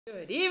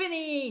Good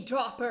evening,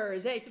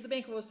 droppers! E aí, tudo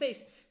bem com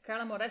vocês?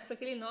 Carla Moraes para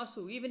aquele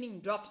nosso Evening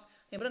Drops.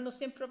 Lembrando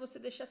sempre para você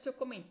deixar seu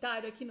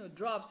comentário aqui no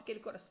Drops, aquele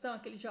coração,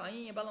 aquele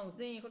joinha,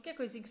 balãozinho, qualquer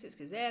coisinha que vocês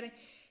quiserem.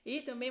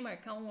 E também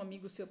marcar um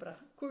amigo seu para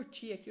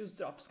curtir aqui os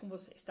Drops com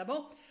vocês, tá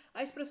bom?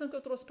 A expressão que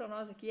eu trouxe para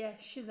nós aqui é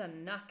She's a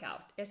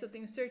knockout. Essa eu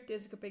tenho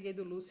certeza que eu peguei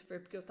do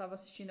Lucifer, porque eu estava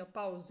assistindo, eu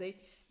pausei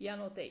e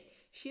anotei.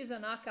 She's a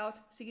knockout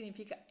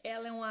significa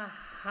ela é um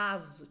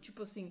arraso.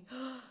 Tipo assim,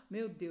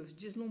 meu Deus,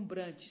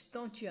 deslumbrante,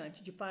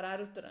 estonteante, de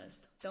parar o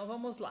trânsito. Então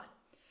vamos lá.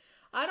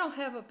 I don't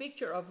have a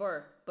picture of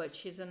her, but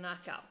she's a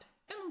knockout.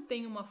 Eu não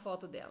tenho uma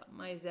foto dela,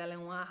 mas ela é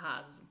um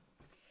arraso.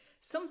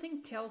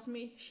 Something tells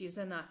me she's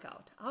a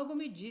knockout. Algo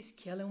me diz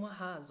que ela é um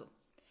arraso.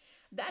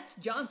 That's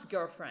John's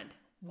girlfriend.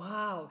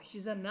 Wow,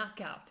 she's a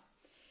knockout.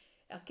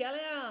 Aquela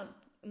é a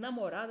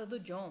namorada do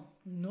John.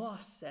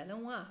 Nossa, ela é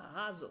um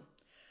arraso.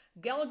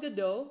 Gal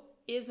Gadot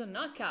is a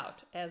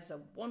knockout as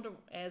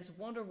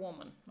Wonder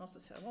Woman. Nossa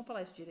senhora, vamos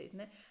falar isso direito,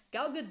 né?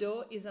 Gal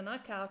Gadot is a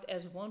knockout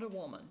as Wonder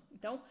Woman.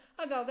 Então,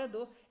 a Gal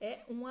Gadot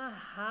é um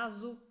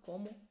arraso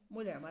como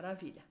Mulher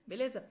Maravilha,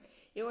 beleza?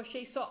 Eu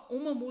achei só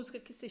uma música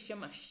que se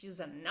chama She's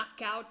a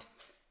Knockout,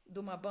 de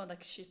uma banda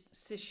que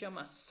se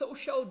chama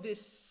Social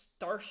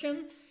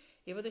Distortion.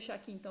 Eu vou deixar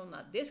aqui então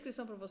na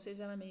descrição para vocês,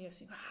 ela é meio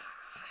assim,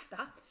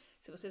 tá?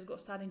 Se vocês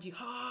gostarem de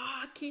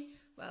rock,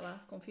 vai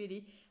lá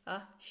conferir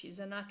a She's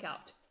a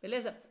Knockout,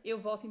 beleza? Eu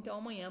volto então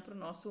amanhã pro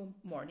nosso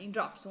Morning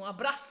Drops. Um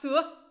abraço!